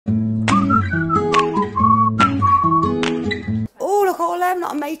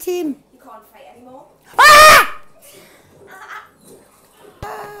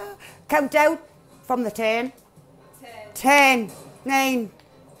Count out from the 10. 10, 9,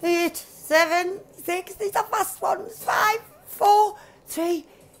 8, 7, 6. These are fast ones. 5, 4, 3,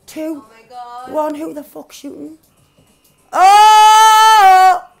 2, Oh my God. 1. Who the fuck's shooting?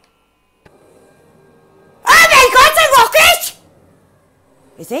 Oh! Oh my God, it's a rocket!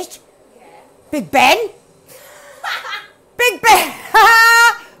 Is it? Yeah. Big Ben? Big Ben!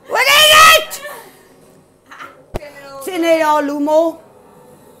 What is it? It's in it all, Lumo.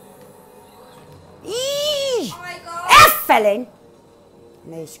 Eesh! Oh my God. F fell in.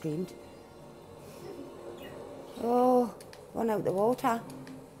 And they screamed. Oh, one out the water.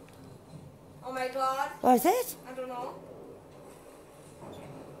 Oh my God. What is it? I don't know.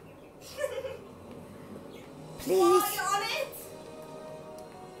 Please. Oh, you're on it.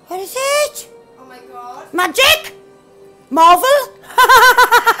 What is it? Oh my God. Magic? Marvel?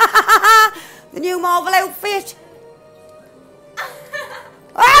 The new Marvel outfit.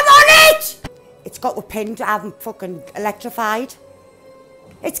 I'm on it! It's got a pin to have him fucking electrified.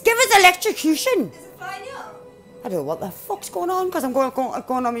 It's give us electrocution. Is it fine, yeah? I don't know what the fuck's going on because I'm going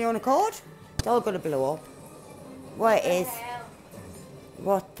on my own accord. It's all going to blow up. What it is? Hell.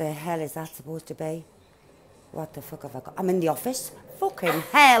 What the hell is that supposed to be? What the fuck have I got? I'm in the office. Fucking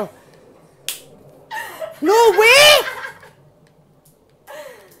hell. No way!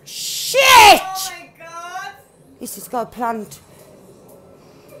 Shit! Oh my God. This has got a plant.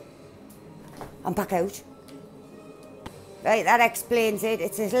 I'm back out. Right, that explains it.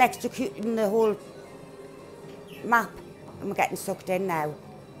 It's electrocuting the whole map. And we're getting sucked in now.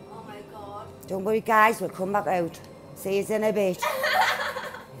 Oh my God. Don't worry guys, we'll come back out. See you in a bit.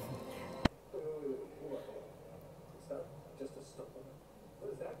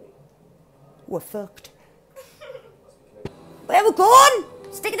 We're fucked. Where we going?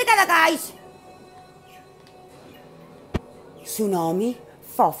 Stick it together, guys. Tsunami?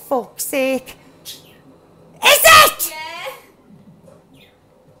 For fuck's sake. Is it? Yeah.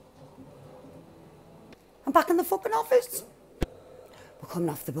 I'm back in the fucking office. We're coming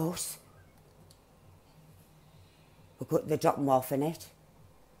off the bus. They're dropping off in it.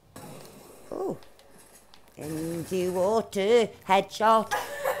 Oh. Into water. Headshot.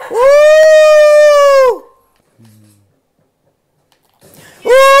 Woo!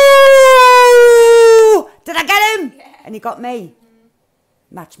 Woo! Did I get him? Yeah. And he got me.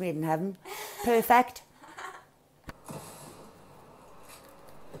 Match made in heaven. Perfect.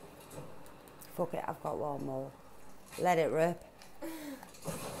 Fuck it, I've got one more. Let it rip.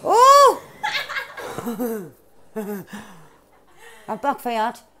 Oh! I'm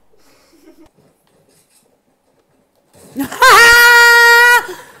backfired.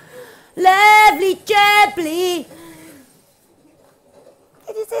 Lovely jubbly.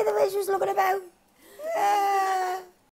 Did you see the way she was looking about?